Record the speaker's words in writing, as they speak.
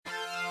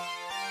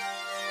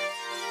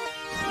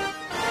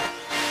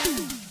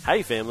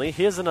Hey family,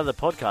 here's another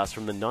podcast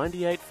from the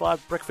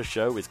 98.5 Breakfast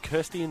Show with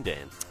Kirsty and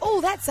Dan. Oh,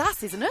 that's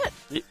us, isn't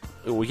it?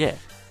 Oh, yeah.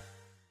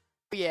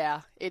 Yeah,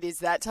 it is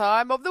that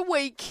time of the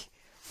week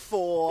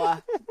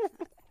for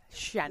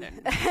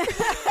Shannon.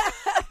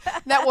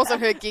 That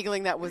wasn't her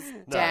giggling, that was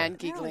Dan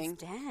giggling.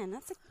 That was Dan.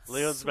 That's a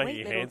Leon's sweet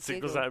making little hand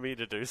signals giggle. at me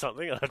to do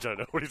something, and I don't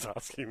know what he's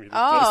asking me to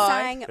Oh. do.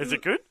 Saying, Is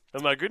it good?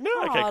 Am I good now?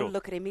 Oh, Okay, cool.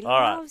 look at him. He All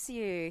right. loves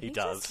you. He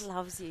does. Just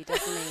loves you,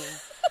 doesn't he?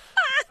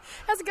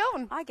 How's it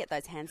going? I get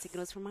those hand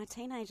signals from my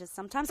teenagers.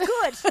 Sometimes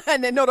good.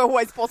 And they're not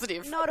always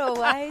positive. Not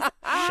always.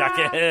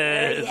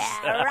 Shackers.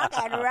 Yeah, rock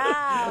and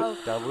roll.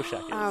 Double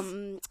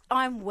shackers.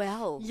 I'm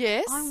well.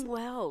 Yes? I'm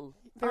well.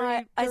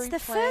 Very it's the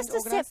planned, 1st of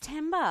organised.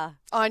 September.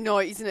 I know,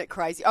 isn't it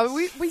crazy? I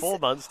mean, we 4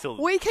 months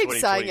till we keep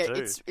saying it.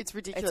 2022. It's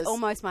ridiculous. It's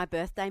almost my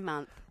birthday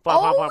month.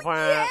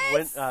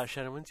 yes!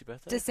 Shannon, when's your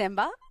birthday?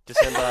 December.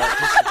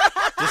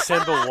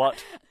 December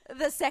what?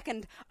 The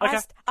 2nd. Okay.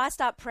 I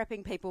start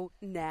prepping people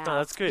now. Oh,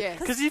 that's good. Yeah.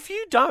 Because if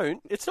you don't,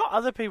 it's not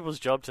other people's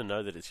job to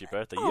know that it's your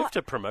birthday. You have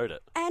to promote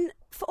it. And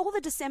for all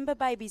the December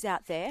babies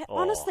out there, Oh,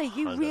 honestly,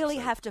 you really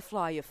 100%. have to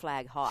fly your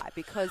flag high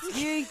because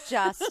you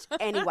just...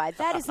 Anyway,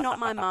 that is not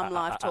my mum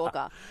life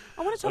talker.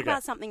 I want to talk Okay.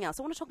 about something else.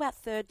 I want to talk about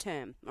third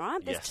term, all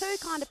right? There's Yes. two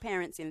kind of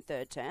parents in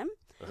third term.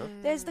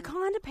 There's the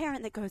kind of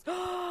parent that goes,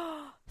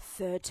 oh,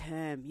 third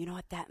term, you know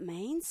what that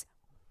means?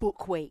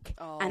 Book week.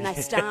 And they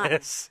start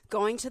Yes.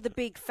 going to the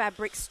big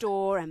fabric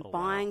store and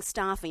buying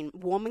stuff and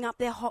warming up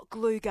their hot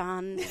glue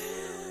gun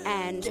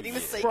and Getting the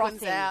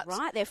sequins frothing, out.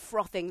 right? They're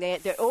frothing.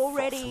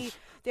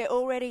 They're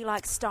already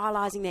like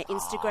stylizing their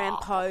Instagram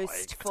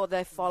post for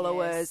their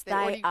followers. Yes, they're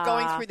already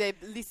going through their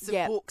lists of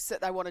Yeah. books that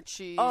they want to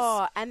choose.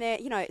 Oh, and they're,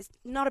 it's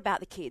not about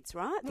the kids,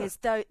 right? There's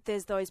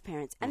those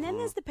parents. And then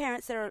there's the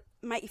parents that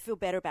make you feel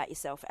better about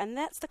yourself. And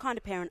that's the kind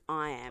of parent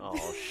I am.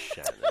 Oh,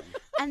 Shannon.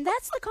 And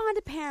that's the kind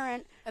of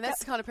parent... And that's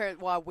the kind of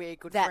parent why we're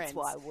good That's friends.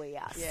 why we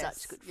are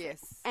Yes, such good yes.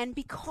 friends. And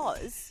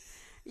because...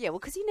 Yeah, well,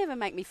 because you never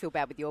make me feel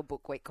bad with your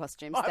book week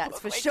costumes, My that's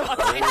book for week sure.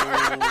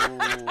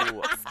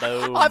 Oh,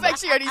 boom. I've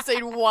actually only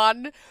seen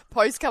one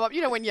post come up.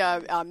 You know when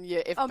your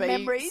FB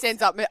memories?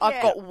 sends up... I've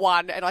Yeah. got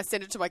one, and I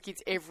send it to my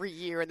kids every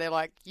year, and they're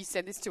like, you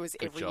send this to us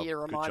every job. year,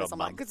 Good remind us. job, I'm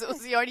like, Mum. because it was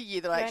the only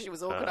year that I actually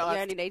was organised.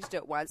 You only need to do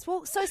it once.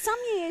 Well, so some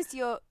years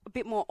you're a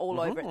bit more all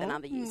over it than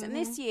other years. And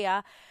this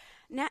year,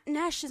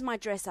 Nash is my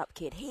dress-up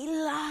kid. He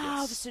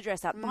loves to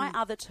dress up. My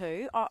other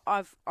two,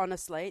 I've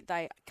honestly,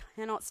 they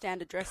cannot stand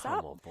to dress Come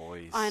up. on,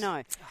 boys. I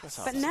know. Dress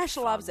up But is Nash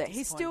fun. loves it.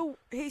 He still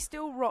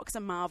rocks a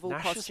Marvel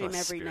Nash is costume my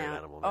every spirit now.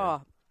 animal, man.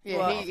 Oh, Yeah,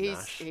 well, he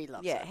Nash.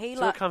 loves yeah, it. he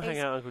So loves. come hang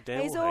out, Uncle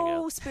Dan He's will hang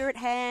all out. spirit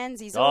hands.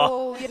 He's Oh.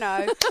 all,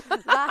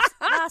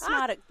 last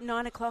night at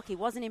 9 o'clock, he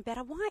wasn't in bed.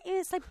 Why aren't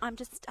you asleep? I'm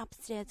just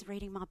upstairs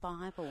reading my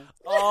Bible.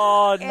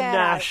 Oh, Yeah,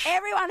 Nash.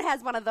 everyone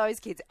has one of those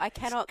kids. I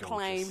cannot gorgeous.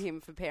 claim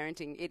him for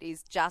parenting. It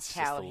is just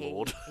how the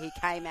Lord. he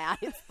came out.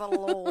 It's the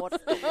Lord.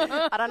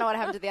 I don't know what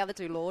happened to the other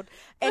two, Lord.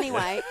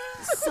 Anyway,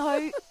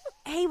 so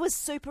he was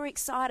super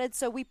excited.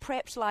 So we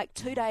prepped like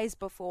 2 days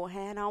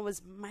beforehand. I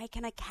was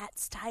making a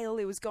cat's tail.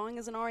 It was going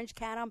as an orange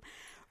cat. I'm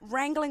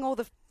wrangling all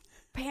the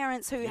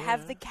parents who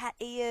have the cat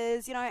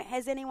ears.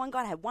 Has anyone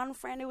got? I had one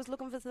friend who was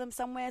looking for them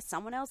somewhere.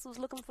 Someone else was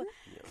looking for.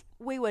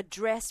 We were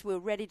dressed. We were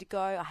ready to go.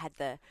 I had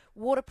the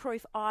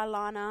waterproof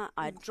eyeliner.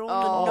 I had drawn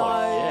the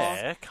nose.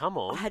 Yeah, come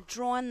on. I had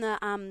drawn the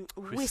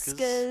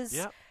whiskers.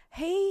 Yep.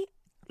 He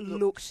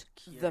looked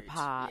the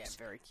part. Yeah,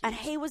 very cute. And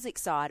he was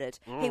excited.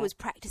 He was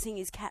practicing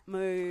his cat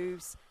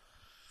moves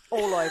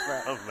all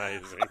over it.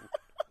 Amazing.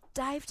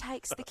 Dave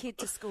takes the kid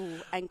to school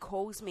and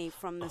calls me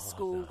from the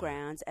school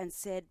grounds and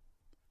said,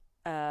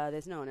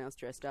 there's no one else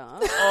dressed up.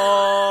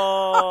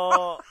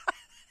 Oh.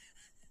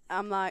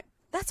 I'm like,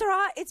 that's all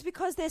right. It's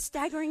because they're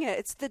staggering it.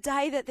 It's the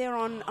day that they're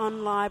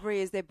on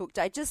library as their book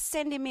day. Just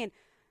send him in.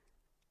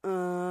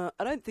 I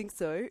don't think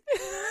so.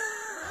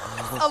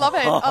 I love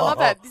it. I love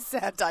it. This is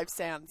how Dave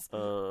sounds.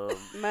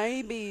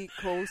 Maybe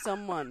call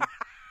someone.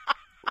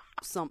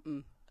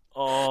 Something.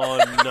 Oh,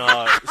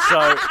 no.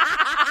 So,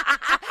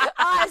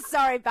 Oh,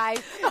 sorry, babe.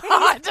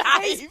 Oh,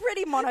 He's Dave.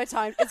 pretty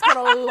monotone. It's got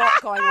a lot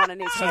going on in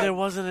his so head. it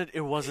wasn't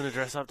a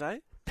dress-up day?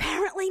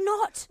 Apparently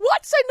not.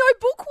 What? So no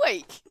book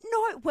week?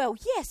 No, well,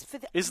 yes. For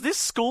the, Is this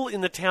school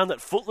in the town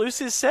that Footloose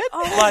is set?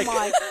 oh, like,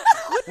 my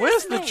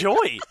where's the me.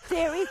 joy?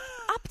 There is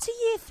up to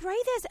year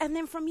 3. And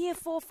then from year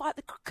 4, 5,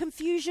 the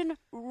confusion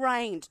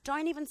reigned.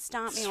 Don't even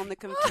start me on the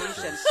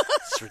confusion.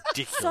 It's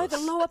ridiculous. So the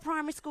lower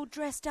primary school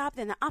dressed up,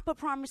 then the upper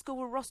primary school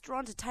were rostered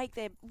on to take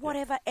their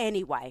whatever.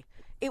 Anyway,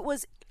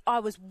 I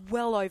was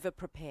well over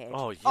prepared.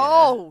 Oh, yeah.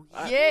 Oh,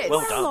 yes. well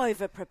well done.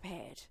 over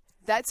prepared.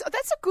 That's a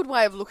good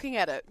way of looking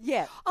at it.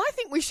 Yeah. I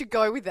think we should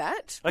go with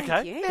that.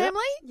 Okay. you.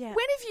 Family, Yeah. when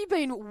have you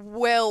been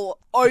well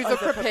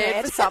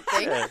over-prepared for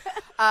something?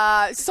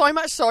 So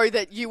much so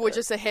that you were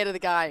just ahead of the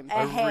game.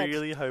 I Ahead.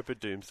 really hope a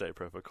doomsday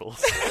prepper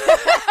calls.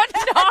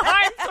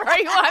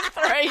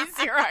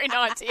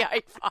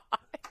 93130985.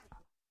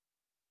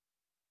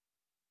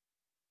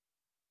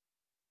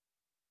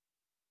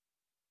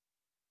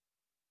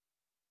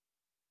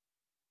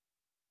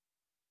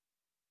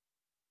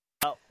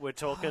 We're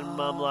talking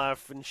mum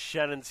life, and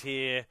Shannon's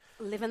here.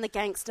 Living the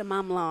gangster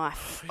mum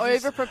life.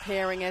 Over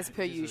preparing as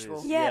per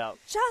usual. Yeah,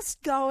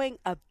 just going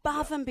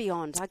above and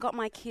beyond. I got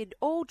my kid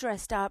all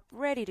dressed up,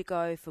 ready to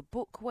go for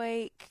book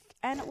week,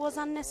 and it was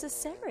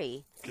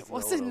unnecessary.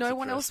 No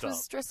one else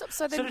was dressed up.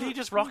 So did he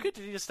just rock it?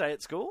 Did he just stay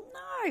at school?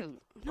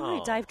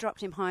 No. Dave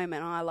dropped him home,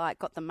 and I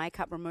got the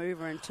makeup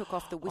remover and took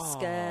off the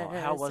whiskers.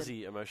 How was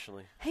he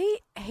emotionally?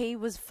 He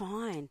was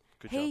fine.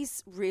 Good job.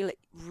 He's really,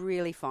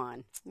 really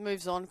fine.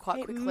 Moves on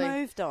quite quickly.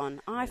 Moved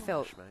on. I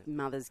felt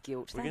mother's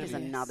guilt. That is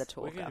another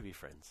talker. We're going to be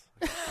friends.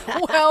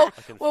 Well,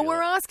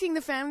 we're asking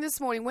the family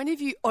this morning, when have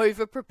you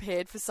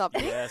over-prepared for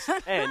something? Yes,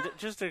 and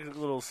just a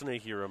little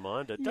sneaky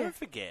reminder, don't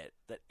forget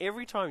that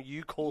every time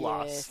you call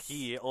us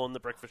here on The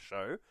Breakfast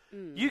Show,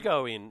 you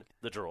go in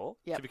the draw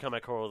to become our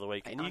Caller of the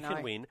Week, and you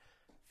can win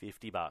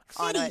 $50.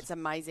 I know, it's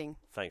amazing.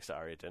 Thanks to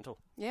Aria Dental.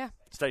 Yeah.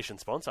 Station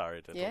sponsor,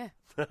 Aria Dental. Yeah.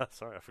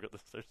 Sorry, I forgot the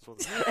station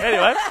sponsor.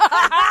 Anyway,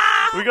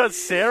 we got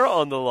Sarah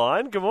on the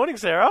line. Good morning,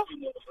 Sarah.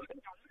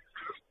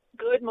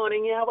 Good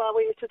morning. How are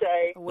we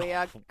today? We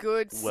are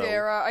good,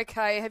 Sarah.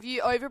 Okay, have you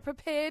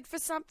over-prepared for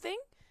something?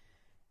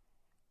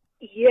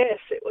 Yes,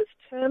 it was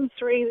term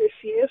 3 this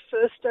year,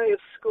 first day of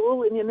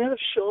school, and you're never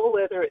sure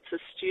whether it's a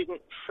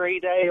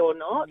student-free day or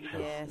not.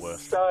 Yes.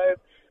 So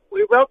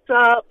we rocked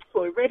up,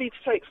 we're ready to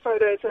take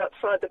photos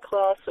outside the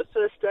class for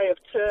first day of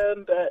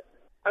term, but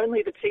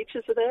only the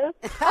teachers are there.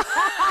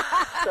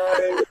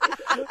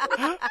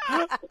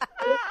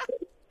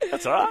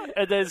 That's all right.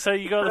 And then, so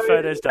you got the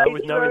photos done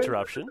with no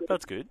interruption.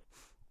 That's good.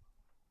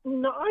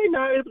 No,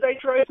 they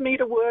drove me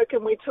to work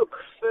and we took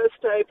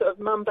first day of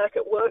mum back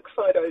at work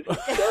photos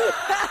instead.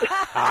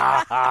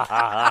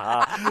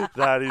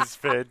 That is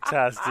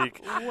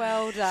fantastic.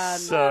 Well done.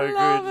 So I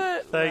love good.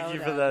 it. Thank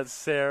you for that,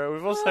 Sarah.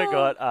 We've also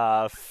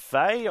got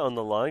Faye on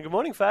the line. Good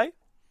morning, Faye.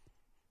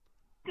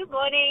 Good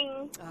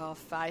morning. Oh,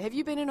 Faye, have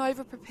you been an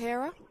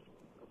over-preparer?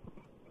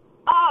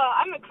 Oh,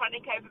 I'm a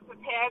chronic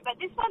over-preparer, but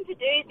this one's a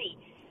doozy.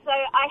 So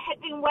I had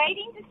been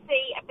waiting to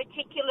see a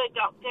particular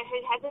doctor who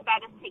has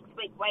about a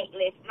 6-week wait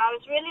list, and I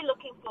was really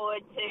looking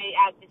forward to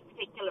this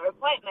particular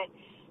appointment.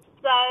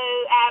 So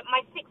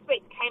my 6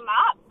 weeks came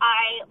up.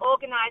 I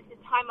organised the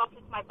time off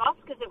with my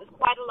boss because it was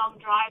quite a long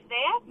drive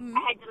there.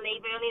 I had to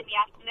leave early in the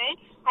afternoon.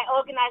 I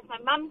organised my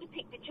mum to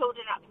pick the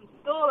children up from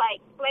school. I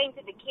explained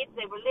to the kids,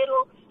 they were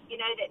little,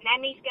 that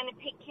Nanny's going to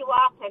pick you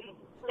up, and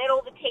let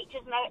all the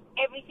teachers know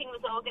everything was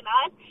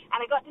organised.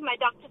 And I got to my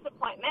doctor's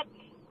appointment.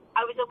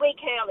 I was a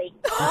week early.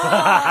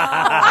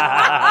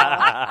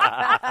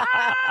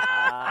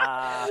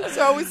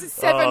 So it was a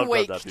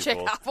 7-week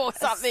check-up or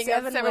something,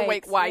 a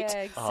 7-week wait.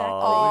 Yeah,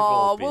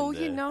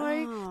 exactly.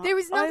 There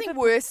is nothing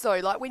worse, though,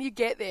 like when you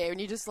get there and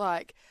you're just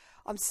like,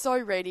 I'm so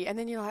ready, and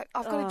then you're like,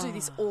 I've got to do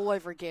this all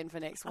over again for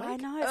next week. I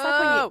know. It's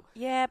like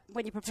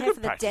when you prepare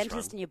for the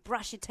dentist run. and you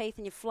brush your teeth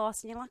and you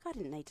floss and you're like, I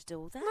didn't need to do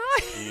all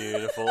that.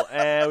 Beautiful.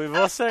 And we've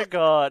also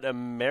got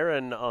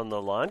Merrin on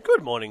the line.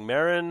 Good morning,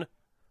 Merrin.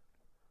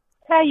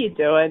 How you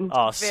doing?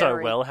 Oh, so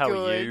Very well. How are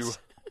good. you?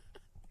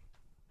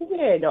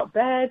 Yeah, not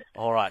bad.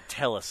 All right,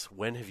 tell us,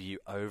 when have you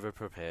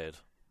over-prepared?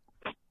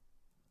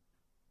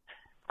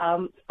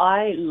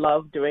 I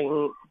love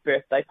doing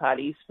birthday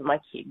parties for my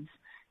kids,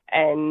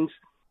 and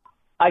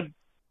I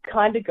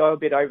kind of go a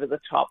bit over the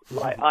top.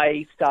 Like,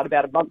 I start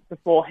about a month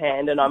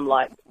beforehand, and I'm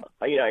like,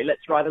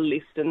 let's write a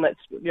list, and let's,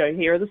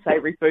 here are the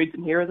savoury foods,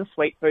 and here are the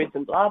sweet foods,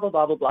 and blah, blah,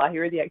 blah, blah, blah.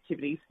 Here are the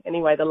activities.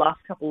 Anyway, the last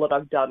couple that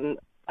I've done,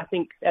 I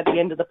think at the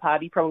end of the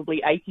party, probably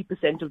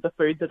 80% of the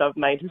food that I've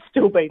made has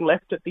still been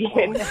left at the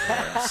end.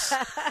 Yes.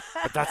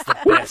 But that's the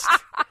best.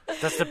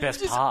 That's the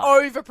best Just part.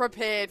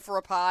 over-prepared for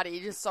a party.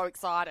 You're just so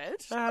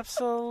excited.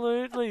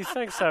 Absolutely.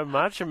 Thanks so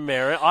much,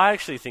 Merrin. I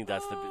actually think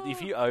that's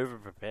if you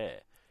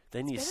over-prepare,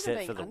 then you're better than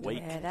set for being the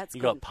week. Yeah, that's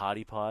You got good.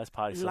 party pies,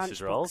 party sausage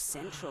Lunchbox rolls.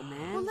 Central,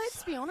 man. Well,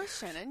 let's be honest,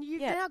 Shannon.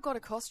 You've now got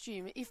a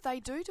costume if they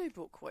do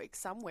book week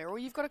somewhere, or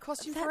you've got a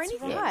costume for That's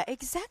anything. right,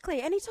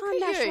 exactly. Anytime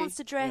Look at Nash you. wants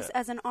to dress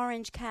as an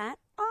orange cat,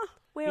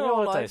 we're You know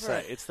all what over they say?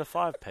 it. It's the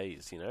 5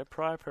 Ps,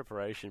 prior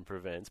preparation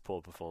prevents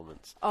poor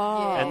performance.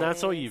 Oh, And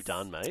that's all you've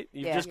done, mate.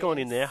 You've just gone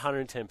in there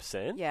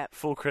 110%. Yeah.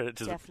 Full credit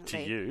to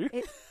Definitely. you.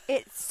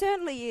 It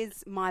certainly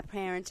is my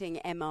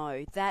parenting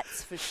MO,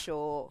 that's for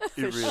sure.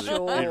 It really,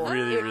 sure. it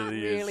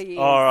really is. is.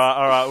 All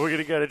right. We're going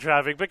to go to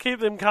traffic, but keep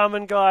them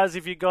coming, guys.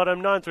 If you got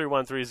them,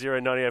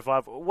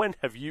 93130985. When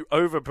have you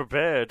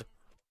over-prepared?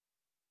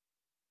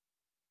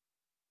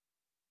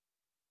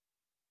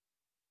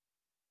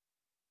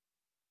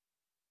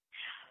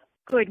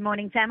 Good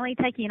morning, family.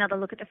 Taking another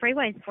look at the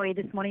freeways for you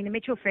this morning. The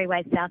Mitchell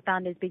Freeway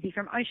southbound is busy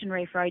from Ocean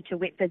Reef Road to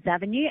Whitfords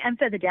Avenue and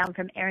further down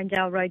from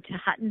Erindale Road to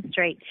Hutton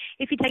Street.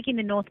 If you're taking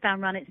the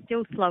northbound run, it's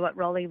still slow at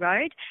Raleigh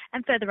Road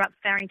and further up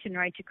Farrington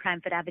Road to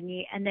Cranford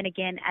Avenue and then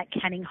again at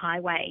Canning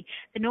Highway.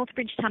 The North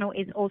Bridge Tunnel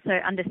is also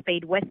under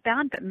speed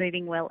westbound but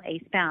moving well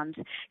eastbound.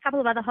 A couple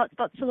of other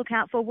hotspots to look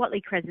out for: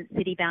 Watley Crescent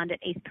citybound at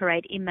East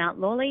Parade in Mount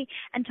Lawley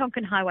and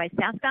Tonkin Highway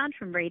southbound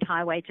from Reed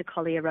Highway to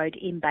Collier Road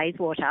in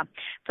Bayswater.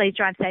 Please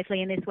drive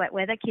safely in this wet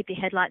wet weather, keep your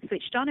headlights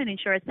switched on and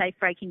ensure a safe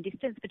braking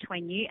distance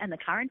between you and the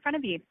car in front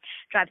of you.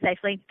 Drive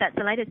safely. That's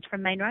the latest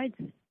from Main Roads.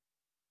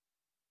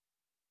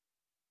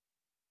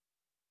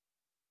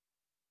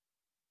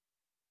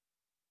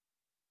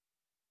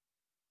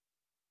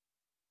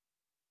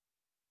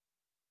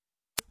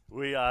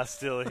 We are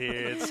still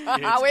here. It's We're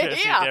Kirsty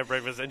here. and Dan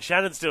Breakfast, and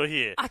Shannon's still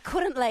here. I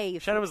couldn't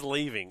leave. Shannon was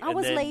leaving. I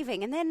was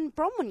leaving, and then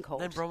Bronwyn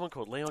called. Then Bronwyn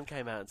called. Leon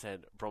came out and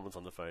said, Bronwyn's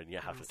on the phone. You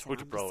have to talk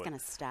to I'm Bronwyn. just going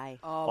to stay.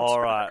 All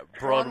right,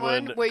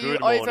 Bronwyn, were you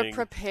good morning.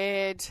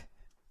 over-prepared?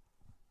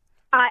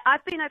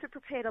 I've been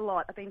over-prepared a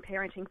lot. I've been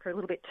parenting for a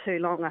little bit too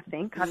long, I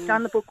think. I've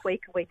done the book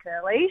week a week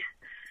early.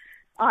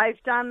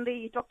 I've done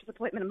the doctor's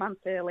appointment a month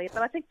early.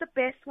 But I think the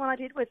best one I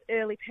did was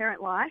early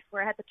parent life,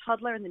 where I had the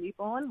toddler and the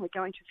newborn. We're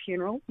going to a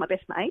funeral, my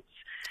best mates.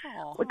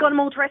 Aww. We got them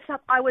all dressed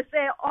up. I was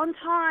there on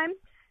time.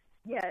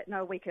 Yeah,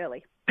 no, a week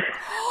early. So,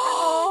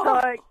 To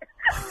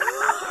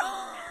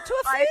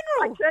a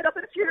funeral? I turned up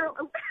at a funeral.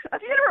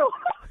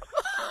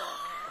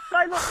 So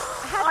look,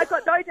 I've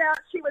got no doubt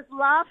she was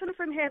laughing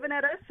from heaven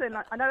at us, and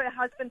I know her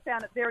husband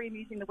found it very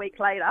amusing the week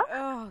later.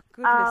 Oh,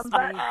 goodness me.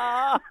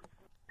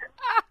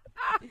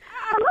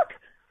 Look,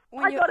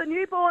 I got a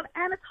newborn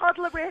and a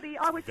toddler ready.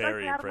 I was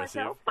Very so proud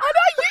impressive. of myself. I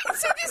know. You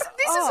see,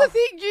 this is the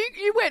thing.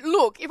 You went,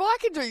 look, if I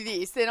can do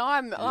this, then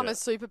I'm a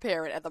super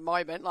parent at the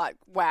moment. Like,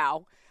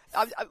 wow.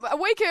 A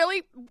week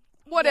early,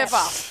 whatever.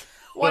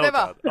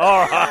 Whatever. Well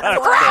all right.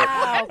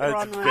 Wow,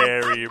 That's Bronwyn.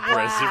 very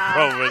impressive,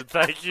 Bronwyn.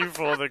 Thank you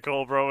for the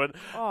call, Bronwyn.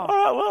 All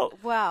right, well,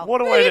 Wow. what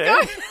a way to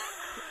end.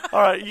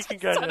 All right, you can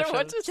go now, I don't know what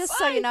Shannon. to Just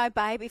say. so you know,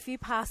 babe, if you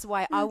pass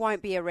away, I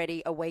won't be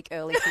ready a week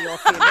early for your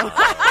funeral. Am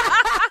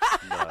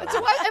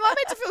I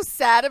meant to feel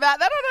sad about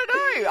that? I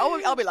don't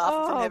know. I'll be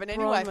laughing from heaven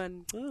anyway.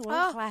 Bronwyn. Oh,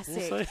 well,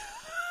 Classic. we'll see.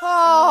 Oh.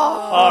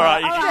 All right,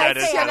 you can Okay, go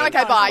now, see you. Shannon.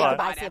 Okay, bye. Bye.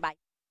 Bye. See you, bye.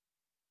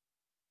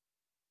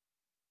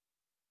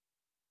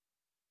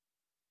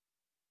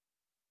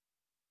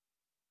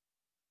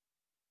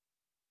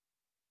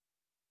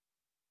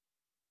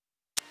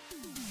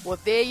 Well,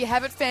 there you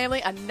have it,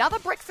 family. Another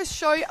Breakfast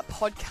Show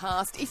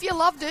podcast. If you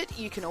loved it,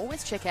 you can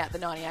always check out the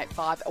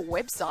 98.5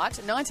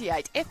 website,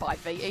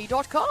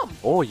 98five.com.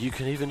 Or you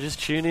can even just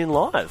tune in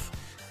live.